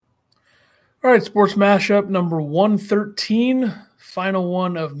All right, Sports Mashup number 113, final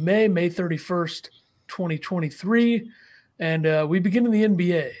one of May 31st, 2023. And we begin in the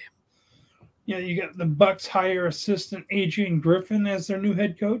NBA. Yeah, you got the Bucks hire assistant Adrian Griffin as their new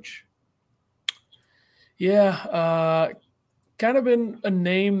head coach. Yeah, kind of been a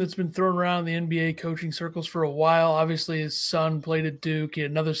name that's been thrown around the NBA coaching circles for a while. Obviously, his son played at Duke. He had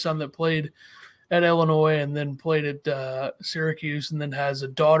another son that played at Illinois and then played at Syracuse, and then has a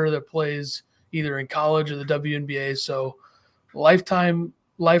daughter that plays either in college or the WNBA. So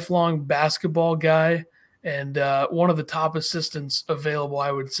lifelong basketball guy, and one of the top assistants available,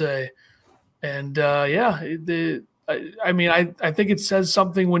 I would say. And I think it says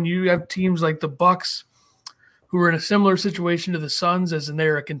something when you have teams like the Bucks who are in a similar situation to the Suns, as in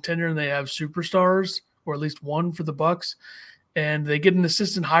they're a contender and they have superstars, or at least one for the Bucks, and they get an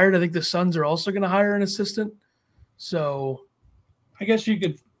assistant hired. I think the Suns are also going to hire an assistant. So I guess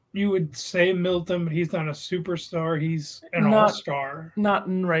you would say Milton, but he's not a superstar. He's an not all-star. not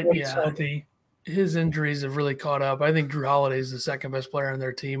right. When he's Yeah, healthy. his injuries have really caught up. I think Drew Holiday is the second best player on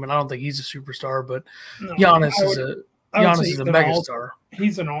their team, and I don't think he's a superstar. But No, Giannis I is a megastar.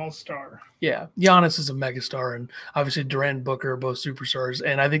 He's an all-star. Yeah, Giannis is a megastar, and obviously Durant and Booker are both superstars.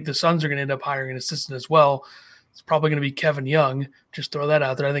 And I think the Suns are going to end up hiring an assistant as well. It's probably going to be Kevin Young. Just throw that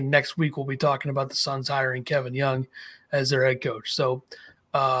out there. I think next week we'll be talking about the Suns hiring Kevin Young as their head coach. So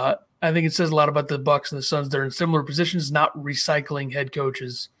I think it says a lot about the Bucks and the Suns. They're in similar positions, not recycling head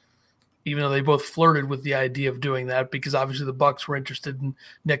coaches, even though they both flirted with the idea of doing that, because obviously the Bucks were interested in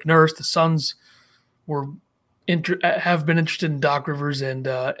Nick Nurse. The Suns have been interested in Doc Rivers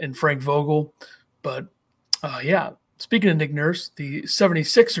and Frank Vogel. But, speaking of Nick Nurse, the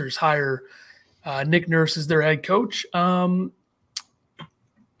 76ers hire Nick Nurse as their head coach. I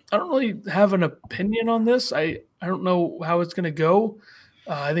don't really have an opinion on this. I don't know how it's going to go.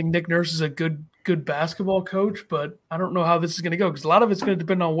 I think Nick Nurse is a good basketball coach, but I don't know how this is going to go, because a lot of it's going to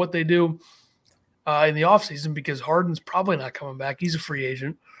depend on what they do in the offseason, because Harden's probably not coming back. He's a free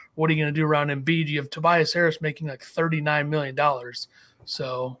agent. What are you going to do around Embiid? You have Tobias Harris making like $39 million.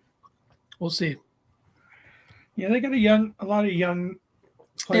 So we'll see. Yeah, they got a lot of young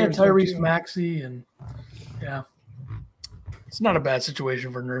players. Yeah, Tyrese Maxey, and it's not a bad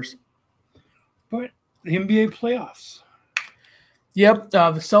situation for Nurse. But the NBA playoffs. Yep,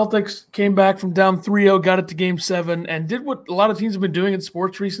 the Celtics came back from down 3-0, got it to Game 7, and did what a lot of teams have been doing in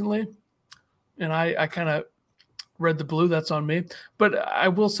sports recently. And I kind of read the blue. That's on me. But I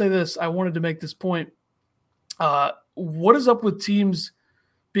will say this. I wanted to make this point. What is up with teams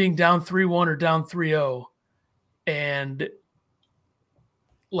being down 3-1 or down 3-0 and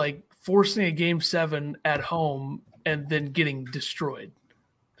like forcing a Game 7 at home and then getting destroyed?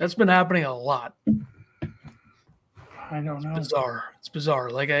 That's been happening a lot. I don't know. It's bizarre.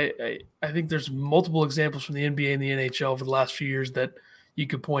 Like I think there's multiple examples from the NBA and the NHL over the last few years that you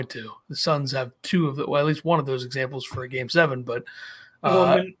could point to. The Suns have at least one of those examples for a Game 7. But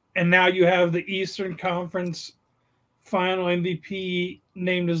and now you have the Eastern Conference Final MVP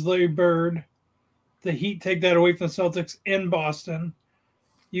named as Larry Bird. The Heat take that away from the Celtics in Boston.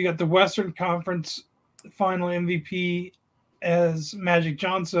 You got the Western Conference Final MVP as Magic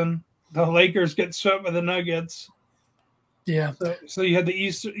Johnson. The Lakers get swept by the Nuggets. Yeah. So you had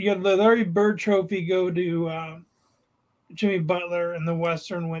the Larry Bird Trophy go to Jimmy Butler, and the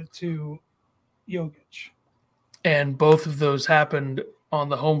Western went to Jokic. And both of those happened on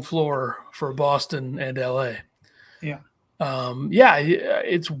the home floor for Boston and LA. Yeah.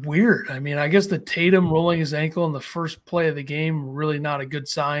 It's weird. I mean, I guess the Tatum rolling his ankle in the first play of the game, really not a good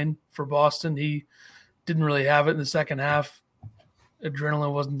sign for Boston. He didn't really have it in the second half.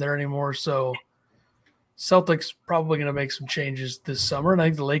 Adrenaline wasn't there anymore. So Celtics probably going to make some changes this summer, and I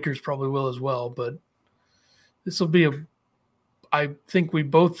think the Lakers probably will as well. But this will be I think we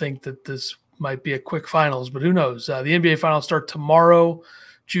both think that this might be a quick finals, but who knows? The NBA finals start tomorrow,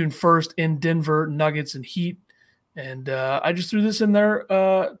 June 1st in Denver, Nuggets and Heat. And I just threw this in there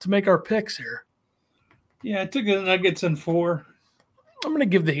to make our picks here. Yeah, I took the Nuggets in 4. I'm going to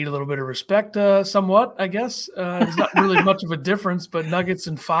give the Heat a little bit of respect, somewhat, I guess. There's not really much of a difference, but Nuggets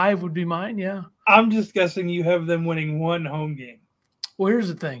in 5 would be mine, yeah. I'm just guessing you have them winning one home game. Well, here's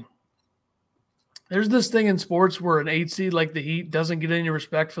the thing. There's this thing in sports where an 8 seed like the Heat doesn't get any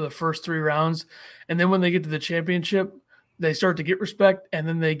respect for the first 3 rounds, and then when they get to the championship, they start to get respect, and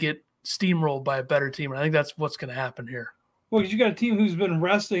then they get steamrolled by a better team. And I think that's what's going to happen here. Well, because you got a team who's been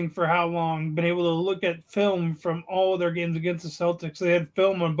resting for how long, been able to look at film from all of their games against the Celtics. They had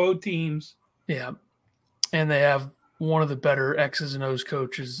film on both teams. Yeah, and they have one of the better X's and O's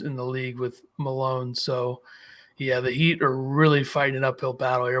coaches in the league with Malone. So, Yeah, the Heat are really fighting an uphill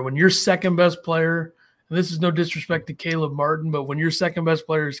battle here. When your second best player, and this is no disrespect to Caleb Martin, but when your second best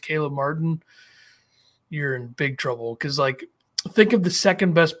player is Caleb Martin, you're in big trouble. Because, like, think of the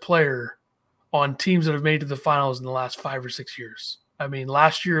second best player on teams that have made it to the finals in the last 5 or 6 years. I mean,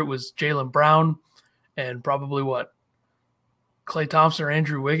 last year it was Jaylen Brown and probably Klay Thompson or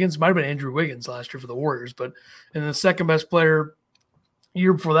Andrew Wiggins. Might have been Andrew Wiggins last year for the Warriors. But and the second best player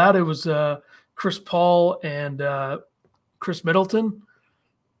year before that, it was Chris Paul and Chris Middleton.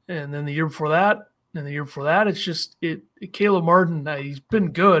 And then the year before that, it's just Caleb Martin. He's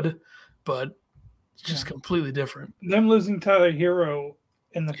been good, but it's just completely different. Them losing Tyler Hero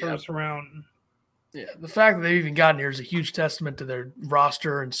in the first round. Yeah, the fact that they've even gotten here is a huge testament to their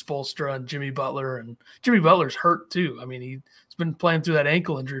roster and Spoelstra and Jimmy Butler. And Jimmy Butler's hurt too. I mean, he's been playing through that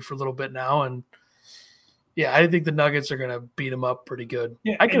ankle injury for a little bit now. And yeah, I think the Nuggets are going to beat him up pretty good.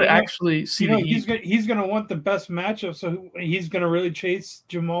 Yeah, I could actually see he's going to want the best matchup, so he's going to really chase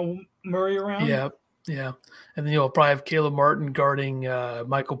Jamal Murray around. Yeah. And then you'll probably have Caleb Martin guarding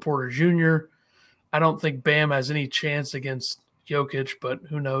Michael Porter Jr. I don't think Bam has any chance against Jokic, but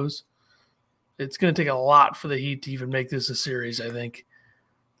who knows? It's going to take a lot for the Heat to even make this a series, I think.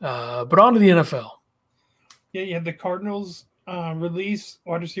 But on to the NFL. Yeah, you had the Cardinals release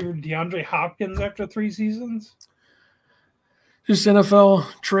wide receiver DeAndre Hopkins after 3 seasons. Just NFL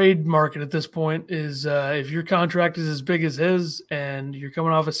trade market at this point is if your contract is as big as his and you're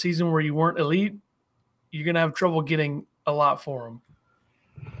coming off a season where you weren't elite, you're going to have trouble getting a lot for him.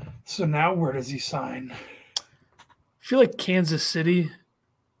 So now where does he sign? I feel like Kansas City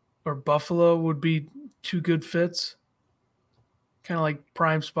or Buffalo would be 2 good fits. Kind of like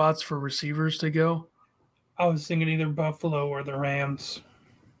prime spots for receivers to go. I was thinking either Buffalo or the Rams.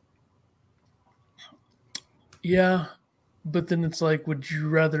 Yeah, but then it's like, would you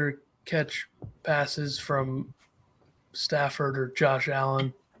rather catch passes from Stafford or Josh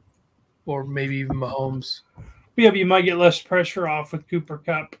Allen or maybe even Mahomes? Yeah, but you might get less pressure off with Cooper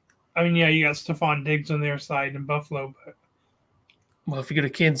Kupp. I mean, yeah, you got Stephon Diggs on their side in Buffalo, but well, if you go to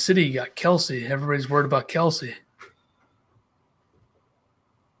Kansas City, you got Kelsey. Everybody's worried about Kelsey.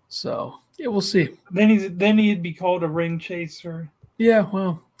 So, yeah, we'll see. Then he'd be called a ring chaser. Yeah,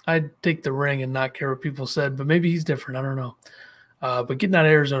 well, I'd take the ring and not care what people said, but maybe he's different. I don't know. But getting out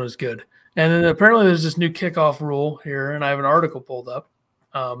of Arizona is good. And then apparently there's this new kickoff rule here, and I have an article pulled up.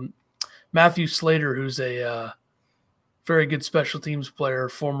 Matthew Slater, who's a very good special teams player,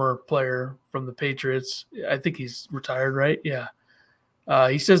 former player from the Patriots. I think he's retired, right? Yeah.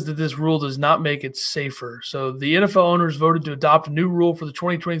 He says that this rule does not make it safer. So the NFL owners voted to adopt a new rule for the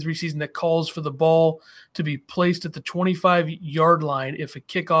 2023 season that calls for the ball to be placed at the 25-yard line if a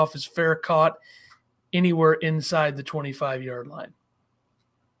kickoff is fair caught anywhere inside the 25-yard line.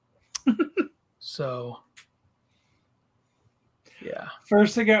 So, yeah.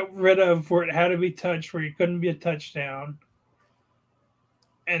 First they got rid of where it had to be touched, where you couldn't be a touchdown.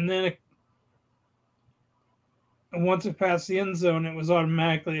 And then once it passed the end zone, it was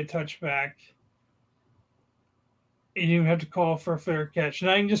automatically a touchback. You didn't even have to call for a fair catch.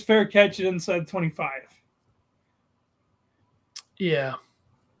 Now you can just fair catch it inside 25. Yeah.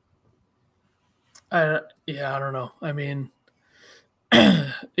 I don't know. I mean,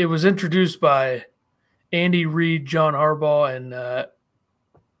 it was introduced by Andy Reid, John Harbaugh, and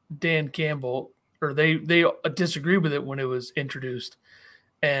Dan Campbell. Or they disagreed with it when it was introduced.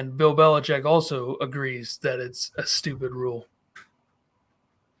 And Bill Belichick also agrees that it's a stupid rule.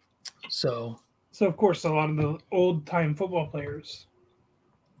 So, of course, a lot of the old-time football players.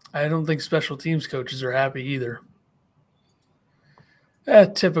 I don't think special teams coaches are happy either.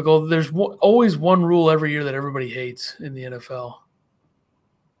 Typical. There's always one rule every year that everybody hates in the NFL.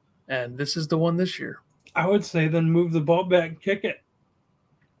 And this is the one this year. I would say then move the ball back and kick it.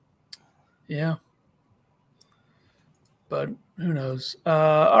 Yeah. But who knows?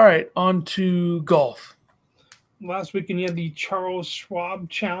 All right, on to golf. Last weekend, you had the Charles Schwab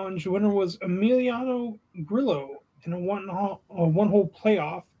Challenge. The winner was Emiliano Grillo in a one-hole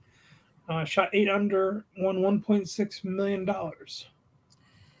playoff. Shot 8 under, won $1.6 million.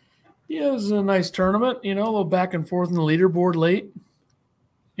 Yeah, it was a nice tournament. A little back and forth in the leaderboard late.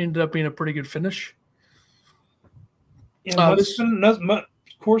 Ended up being a pretty good finish. Yeah,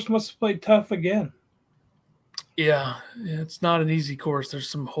 course must have played tough again. Yeah, it's not an easy course. There's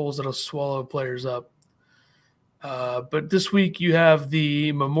some holes that'll swallow players up. But this week you have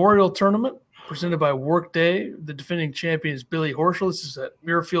the Memorial Tournament presented by Workday. The defending champion is Billy Horschel. This is at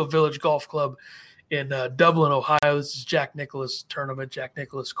Muirfield Village Golf Club in Dublin, Ohio. This is Jack Nicklaus tournament, Jack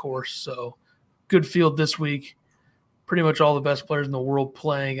Nicklaus course. So good field this week. pretty much all the best players in the world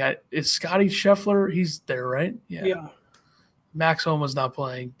playing. Is Scotty Scheffler? He's there, right? Yeah. Max Homa's not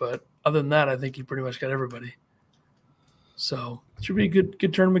playing, but other than that, I think you pretty much got everybody. So it should be a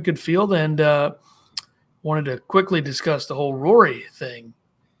good tournament, good field, and wanted to quickly discuss the whole Rory thing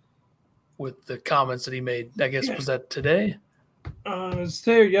with the comments that he made. I guess was that today? It was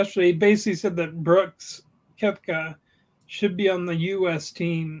today or yesterday. He basically said that Brooks Koepka should be on the U.S.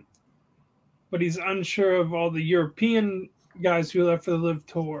 team, but he's unsure of all the European guys who left for the Live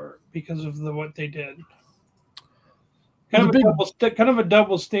Tour because of what they did. Kind of a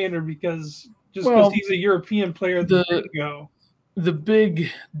double standard because he's a European player, the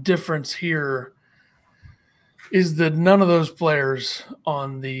big difference here is that none of those players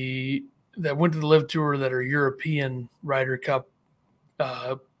that went to the Live Tour that are European Ryder Cup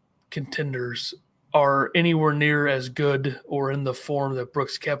contenders are anywhere near as good or in the form that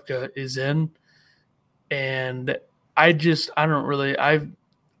Brooks Koepka is in. And I've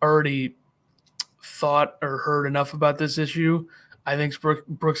already thought or heard enough about this issue. I think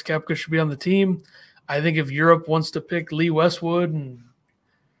Brooks Koepka should be on the team. I think if Europe wants to pick Lee Westwood and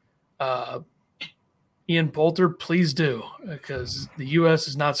Ian Poulter, please do, because the U.S.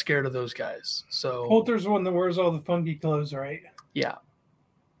 is not scared of those guys. So Poulter's the one that wears all the funky clothes, right? Yeah.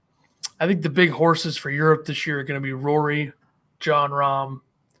 I think the big horses for Europe this year are going to be Rory, Jon Rahm,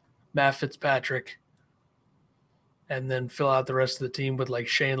 Matt Fitzpatrick, and then fill out the rest of the team with like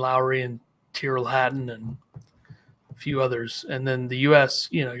Shane Lowry and Tyrrell Hatton and a few others. And then the U.S.,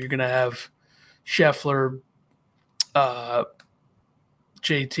 you're going to have Scheffler, JT,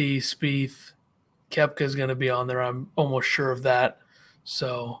 Spieth, Koepka is going to be on there. I'm almost sure of that.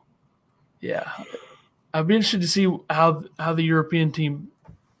 So, yeah, I'd be interested to see how the European team,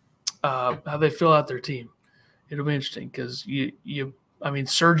 how they fill out their team. It'll be interesting because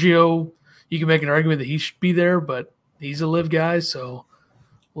Sergio, you can make an argument that he should be there, but he's a live guy, so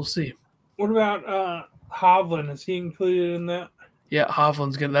we'll see. What about Hovland? Is he included in that? Yeah,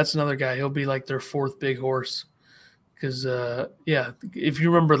 Hovland's good. That's another guy. He'll be like their fourth big horse. Because, if you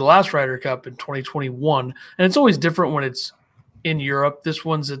remember the last Ryder Cup in 2021, and it's always different when it's in Europe. This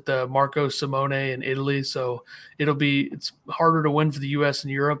one's at the Marco Simone in Italy, so it's harder to win for the U.S. in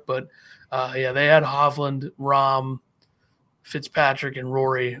Europe. But, they had Hovland, Rahm, Fitzpatrick, and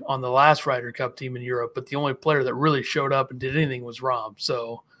Rory on the last Ryder Cup team in Europe. But the only player that really showed up and did anything was Rahm.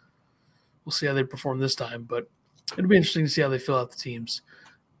 So we'll see how they perform this time. But it'll be interesting to see how they fill out the teams.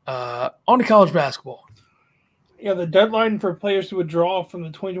 On to college basketball. Yeah, the deadline for players to withdraw from the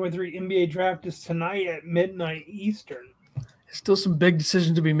 2023 NBA Draft is tonight at midnight Eastern. Still some big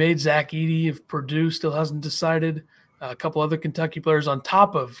decisions to be made. Zach Edey of Purdue still hasn't decided. A couple other Kentucky players on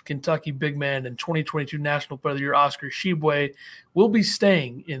top of Kentucky big man and 2022 National Player of the Year Oscar Tshiebwe will be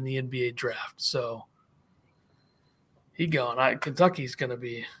staying in the NBA Draft. So he gone. Kentucky's going to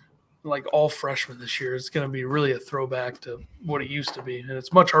be like all freshmen this year. It's going to be really a throwback to what it used to be. And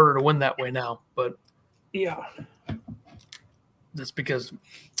it's much harder to win that way now. But yeah, that's because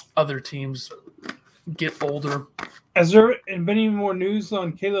other teams get older. Has there been any more news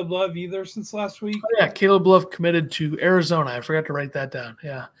on Caleb Love either since last week? Oh, yeah, Caleb Love committed to Arizona. I forgot to write that down.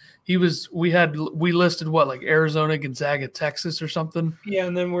 Yeah, we listed like Arizona, Gonzaga, Texas, or something. Yeah,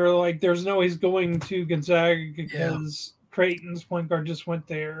 and then we're like, there's no he's going to Gonzaga because Creighton's point guard just went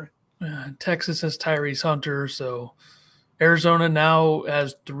there. Texas has Tyrese Hunter, so Arizona now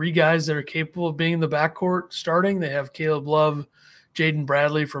has 3 guys that are capable of being in the backcourt starting. They have Caleb Love, Jaden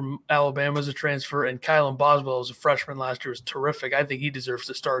Bradley from Alabama as a transfer, and Kylan Boswell as a freshman last year was terrific. I think he deserves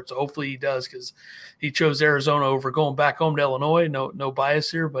to start, so hopefully he does because he chose Arizona over going back home to Illinois. No bias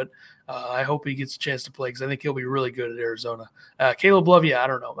here, but I hope he gets a chance to play because I think he'll be really good at Arizona. Caleb Love, I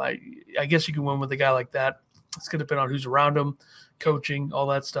don't know. I guess you can win with a guy like that. It's going to depend on who's around him, coaching, all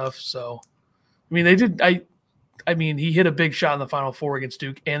that stuff. So, they did – he hit a big shot in the Final Four against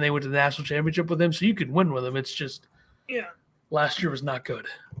Duke, and they went to the national championship with him, so you can win with him. It's just last year was not good.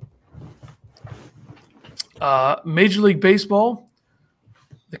 Major League Baseball,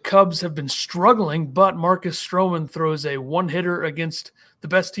 the Cubs have been struggling, but Marcus Stroman throws a one-hitter against the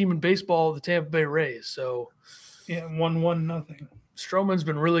best team in baseball, the Tampa Bay Rays. So, 1-1-0. Stroman's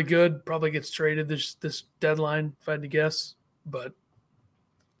been really good. Probably gets traded this deadline, if I had to guess, but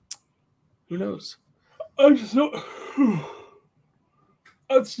who knows? I'm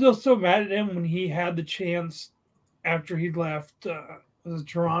still so mad at him when he had the chance after he left was it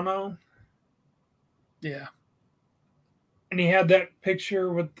Toronto? Yeah. And he had that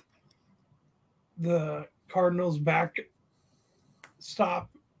picture with the Cardinals back stop.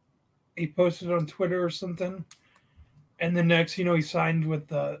 He posted on Twitter or something. And the next, he signed with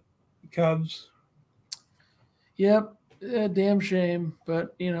the Cubs. Yep. Damn shame,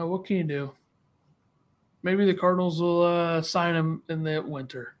 but what can you do? Maybe the Cardinals will sign him in the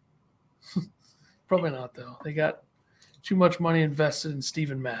winter. Probably not, though. They got too much money invested in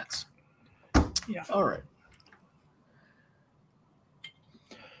Steven Matz. Yeah. All right.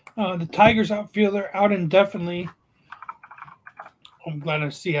 The Tigers outfielder out indefinitely. I'm glad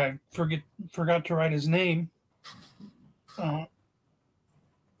to see I forgot to write his name. I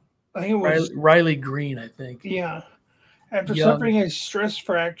think it was Riley Green, I think. Yeah. After Young. suffering a stress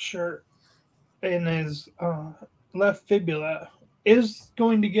fracture in his left fibula, is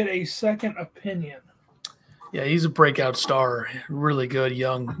going to get a second opinion. Yeah, he's a breakout star. Really good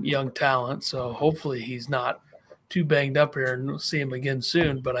young talent. So hopefully he's not too banged up here, and we'll see him again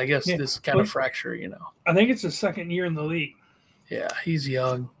soon. But I guess this kind of fracture, I think it's his second year in the league. Yeah, he's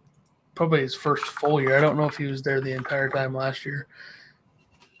young. Probably his first full year. I don't know if he was there the entire time last year.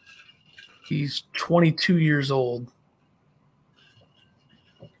 He's 22 years old.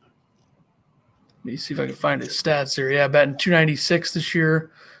 Let me see if I can find his stats here. Yeah, batting 296 this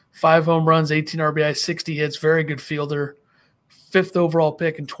year, 5 home runs, 18 RBI, 60 hits. Very good fielder. 5th overall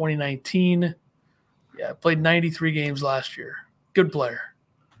pick in 2019. Yeah, played 93 games last year. Good player.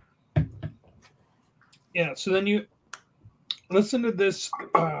 Yeah, so then you listen to this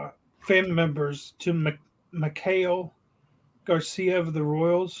family members to Mikhail Garcia of the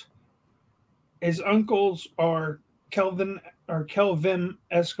Royals. His uncles are Kelvin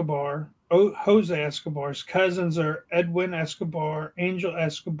Escobar, Jose Escobar's cousins are Edwin Escobar, Angel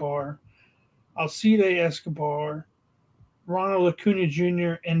Escobar, Alcide Escobar, Ronald Acuna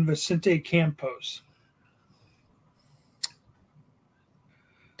Jr., and Vicente Campos.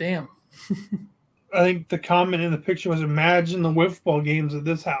 Damn. I think the comment in the picture was, imagine the wiffle ball games at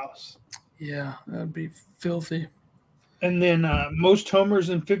this house. Yeah, that'd be filthy. And then most homers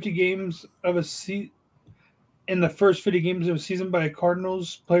in 50 games of a season. In the first 50 games of a season by a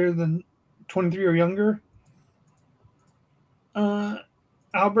Cardinals player than 23 or younger.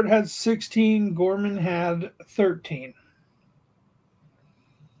 Albert had 16. Gorman had 13.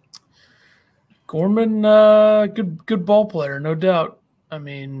 Gorman, good ball player, no doubt. I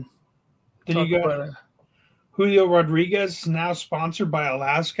mean, then you got Julio Rodriguez is now sponsored by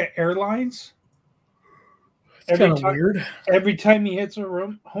Alaska Airlines. It's kind of weird. Every time he hits a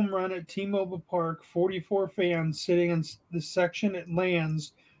home run at T-Mobile Park, 44 fans sitting in the section it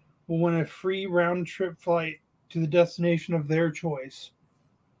lands will win a free round-trip flight to the destination of their choice.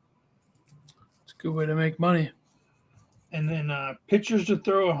 It's a good way to make money. And then pitchers to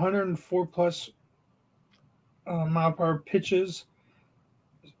throw 104-plus mile-per-hour pitches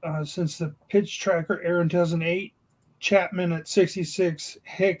since the pitch tracker era in 2008. Chapman at 66,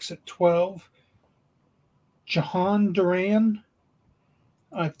 Hicks at 12. Jahan Duran,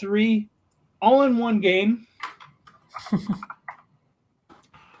 3, all in one game.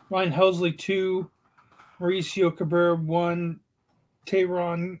 Ryan Helsley, 2. Mauricio Cabrera, 1.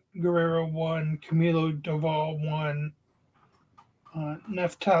 Tayron Guerrero, 1. Camilo Doval, 1.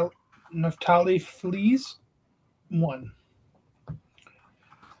 Neftali Flees, 1.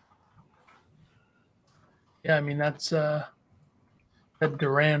 Yeah, I mean, that's that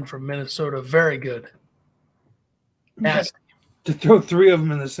Duran from Minnesota, very good. Nasty. To throw 3 of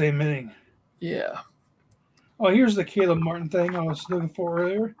them in the same inning. Yeah. Oh, here's the Caleb Martin thing I was looking for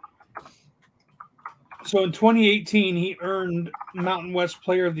earlier. So in 2018, he earned Mountain West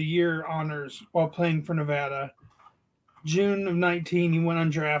Player of the Year honors while playing for Nevada. June of 19, he went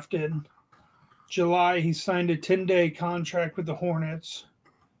undrafted. July, he signed a 10-day contract with the Hornets.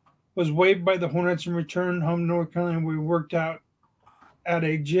 Was waived by the Hornets and returned home to North Carolina, where he worked out at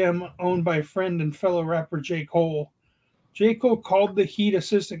a gym owned by friend and fellow rapper J. Cole. J. Cole called the Heat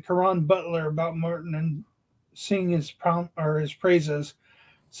assistant Caron Butler about Martin and singing his praises.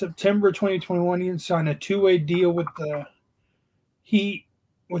 September 2021, he signed a 2-way deal with the Heat,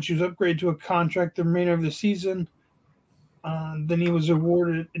 which was upgraded to a contract the remainder of the season. Then he was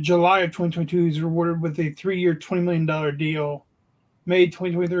awarded, July of 2022, he was rewarded with a 3-year, $20 million deal. May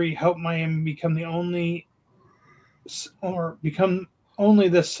 2023, helped Miami become only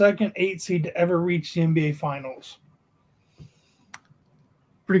the second 8 seed to ever reach the NBA Finals.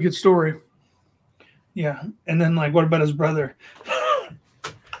 Pretty good story. Yeah, and then what about his brother?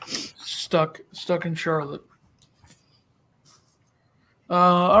 Stuck in Charlotte.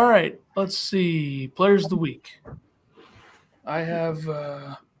 All right, let's see. Players of the week. I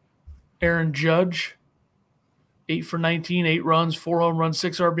have Aaron Judge, 8 for 19, 8 runs, 4 home runs,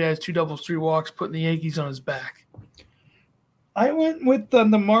 6 RBIs, 2 doubles, 3 walks, putting the Yankees on his back. I went with the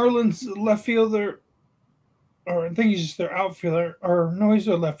Marlins left fielder, or I think he's just their outfielder, or no, he's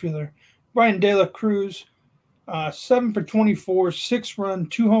their left fielder, Brian De La Cruz. 7 for 24, 6 runs,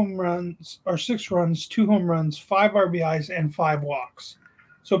 2 home runs, 2 home runs, 5 RBIs, and 5 walks.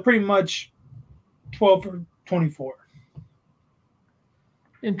 So pretty much 12 for 24.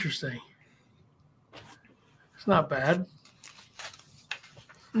 Interesting. It's not bad.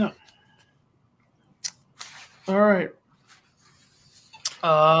 No. All right.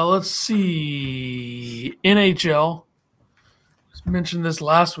 Let's see. NHL. Just mentioned this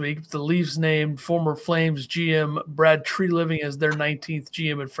last week. The Leafs named former Flames GM Brad Treliving as their 19th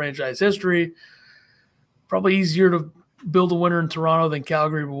GM in franchise history. Probably easier to build a winner in Toronto than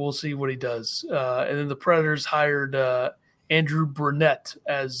Calgary, but we'll see what he does. And then the Predators hired Andrew Brunette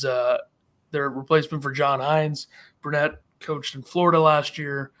as their replacement for John Hines. Brunette coached in Florida last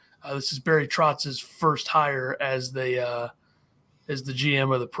year. This is Barry Trotz's first hire as the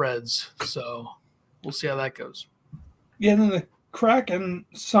GM of the Preds. So we'll see how that goes. Yeah, and then the Kraken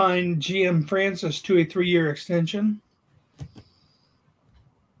signed GM Francis to a 3-year extension.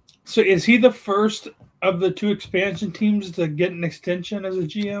 So is he the first of the 2 expansion teams to get an extension as a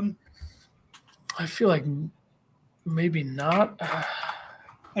GM? I feel like maybe not. I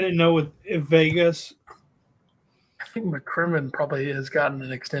didn't know if Vegas. I think McCrimmon probably has gotten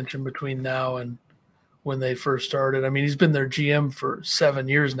an extension between now and when they first started. I mean, he's been their GM for 7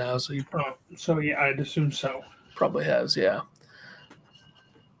 years now, so he yeah, I'd assume so. Probably has, yeah.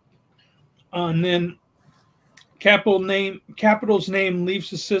 And then Capitals name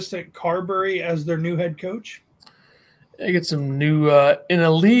Leafs assistant Carberry as their new head coach. I get some new in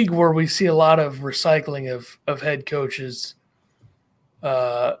a league where we see a lot of recycling of head coaches.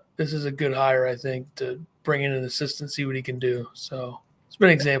 This is a good hire, I think, to bring in an assistant, see what he can do. So there's been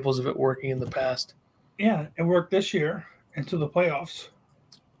examples of it working in the past. Yeah, it worked this year into the playoffs.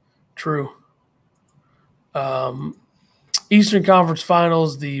 True. Eastern Conference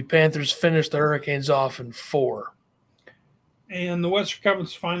Finals, the Panthers finished the Hurricanes off in 4. And the Western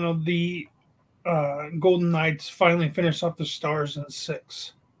Conference Final, the Golden Knights finally finished off the Stars in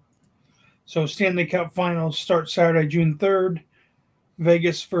 6. So Stanley Cup Final starts Saturday, June 3rd.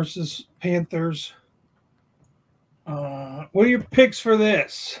 Vegas versus Panthers. What are your picks for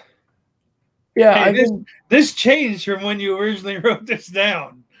this? Yeah, this changed from when you originally wrote this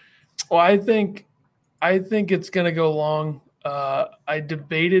down. Well, I think it's going to go long. I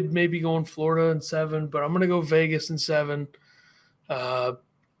debated maybe going Florida in 7, but I'm going to go Vegas in 7. I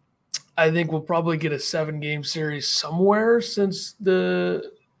think we'll probably get a 7-game series somewhere since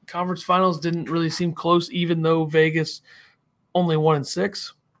the conference finals didn't really seem close, even though Vegas only won in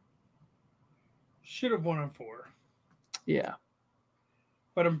 6. Should have won in 4. Yeah.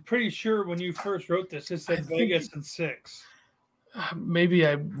 But I'm pretty sure when you first wrote this, it said Vegas in 6. Maybe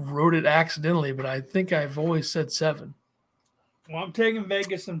I wrote it accidentally, but I think I've always said 7. Well, I'm taking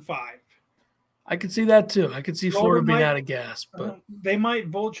Vegas in 5. I could see that too. I could see Florida being out of gas, but they might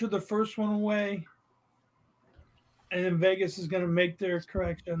vulture the first one away, and then Vegas is going to make their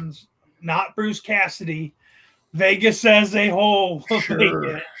corrections. Not Bruce Cassidy. Vegas as a whole.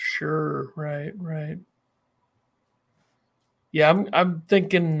 Sure, right. Yeah, I'm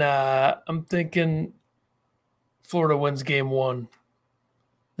thinking Florida wins game 1.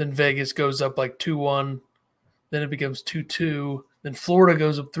 Then Vegas goes up like 2-1. Then it becomes 2-2. Then Florida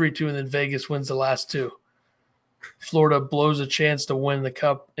goes up 3-2, and then Vegas wins the last 2. Florida blows a chance to win the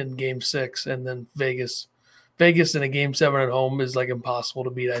cup in game 6, and then Vegas in a game 7 at home is like impossible to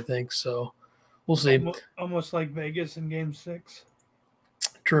beat, I think. So we'll see. Almost like Vegas in game 6.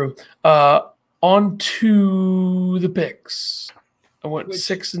 True. On to the picks. I went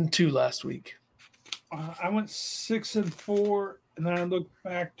 6-2 last week. I went 6-4, and then I looked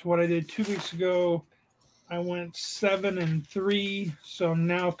back to what I did 2 weeks ago. I went 7-3, so I'm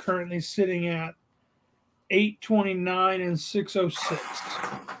now currently sitting at 829 and 606.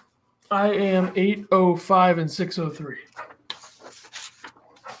 I am 805 and 603.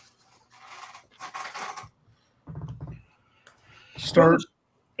 Start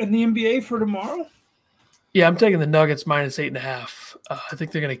in the NBA for tomorrow? Yeah, I'm taking the Nuggets minus 8.5. I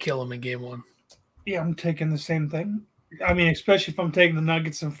think they're going to kill them in game 1. Yeah, I'm taking the same thing. I mean, especially if I'm taking the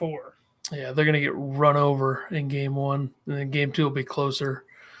Nuggets in 4. Yeah, they're going to get run over in game 1, and then game 2 will be closer.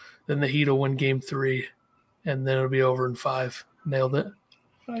 Then the Heat will win game 3, and then it'll be over in 5. Nailed it.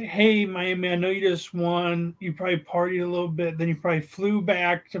 Like, hey, Miami, I know you just won. You probably partied a little bit. Then you probably flew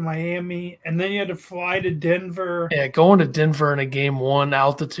back to Miami, and then you had to fly to Denver. Yeah, going to Denver in a game 1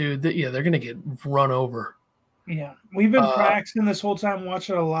 altitude, they're going to get run over. Yeah, we've been practicing this whole time,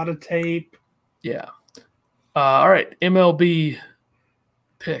 watching a lot of tape. Yeah. All right, MLB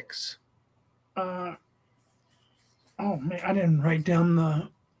picks. Oh man, I didn't write down the.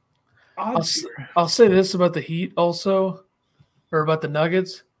 odds I'll say this about the Heat also, or about the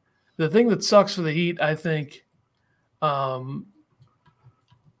Nuggets. The thing that sucks for the Heat, I think,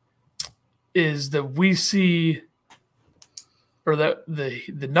 is that we see, or that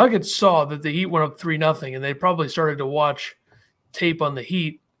the Nuggets saw that the Heat went up 3-0, and they probably started to watch tape on the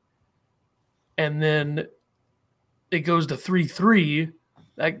Heat, and then it goes to 3-3.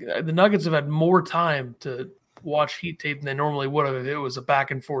 The Nuggets have had more time to watch Heat tape than they normally would have if it was a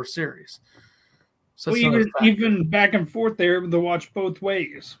back and forth series. So even back and forth, they're able to watch both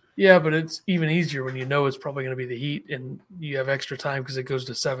ways. Yeah, but it's even easier when you know it's probably going to be the Heat and you have extra time because it goes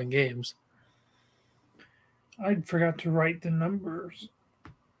to 7 games. I forgot to write the numbers.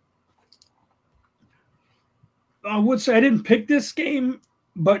 I would say I didn't pick this game,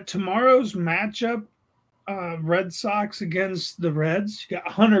 but tomorrow's matchup, Red Sox against the Reds, you got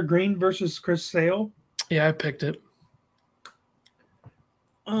Hunter Green versus Chris Sale. Yeah, I picked it.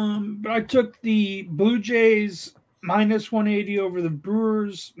 But I took the Blue Jays minus 180 over the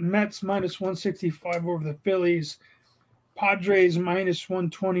Brewers, Mets minus 165 over the Phillies, Padres minus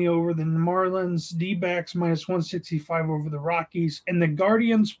 120 over the Marlins, D-backs minus 165 over the Rockies, and the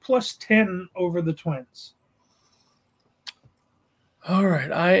Guardians plus 10 over the Twins. All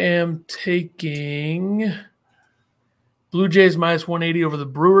right, I am taking Blue Jays minus 180 over the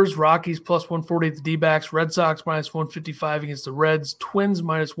Brewers, Rockies plus 140 at the D-backs, Red Sox minus 155 against the Reds, Twins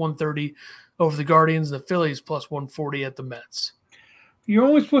minus 130 over the Guardians, the Phillies plus 140 at the Mets. You're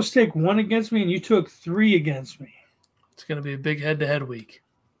only supposed to take 1 against me, and you took 3 against me. It's going to be a big head-to-head week.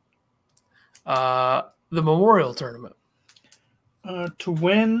 The Memorial Tournament. To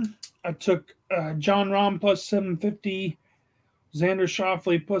win, I took John Rahm plus 750, Xander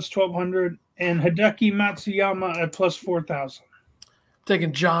Schauffele plus 1,200, and Hideki Matsuyama at plus 4,000.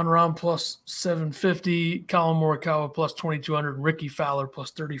 Taking John Rahm plus 750, Colin Morikawa plus 2,200, and Ricky Fowler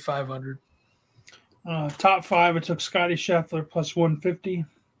plus 3,500. Top 5, I took Scotty Scheffler plus 150.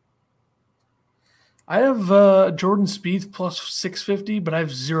 I have Jordan Spieth plus 650, but I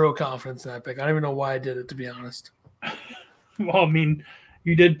have zero confidence in that pick. I don't even know why I did it, to be honest. Well, I mean,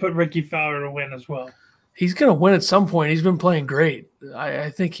 you did put Ricky Fowler to win as well. He's going to win at some point. He's been playing great. I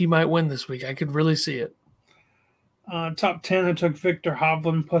think he might win this week. I could really see it. Top 10, I took Victor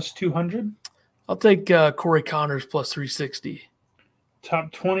Hovland plus 200. I'll take Corey Connors plus 360.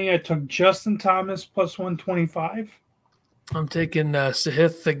 Top 20, I took Justin Thomas plus 125. I'm taking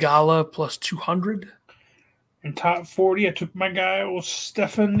Sahith Theegala plus 200. In top 40, I took my guy,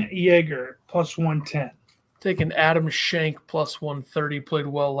 Stefan Jaeger plus 110. Taking Adam Schenk plus 130. Played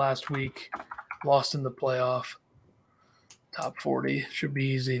well last week. Lost in the playoff. Top 40 should be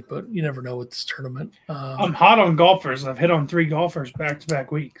easy, but you never know with this tournament. I'm hot on golfers. I've hit on 3 golfers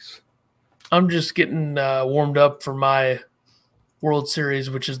back-to-back weeks. I'm just getting warmed up for my World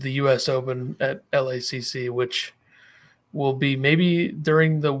Series, which is the U.S. Open at LACC, which will be maybe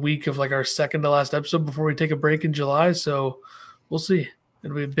during the week of like our second to last episode before we take a break in July. So we'll see.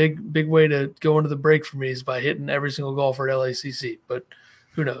 It'll be a big way to go into the break for me is by hitting every single golfer at LACC, but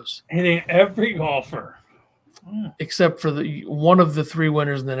who knows? Hitting every golfer. Except for the one of the 3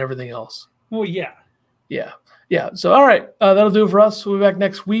 winners and then everything else. Well, yeah. Yeah. So, all right. That'll do it for us. We'll be back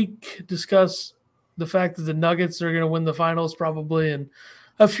next week, discuss the fact that the Nuggets are going to win the finals probably, and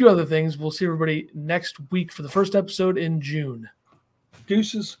a few other things. We'll see everybody next week for the first episode in June.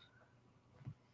 Deuces.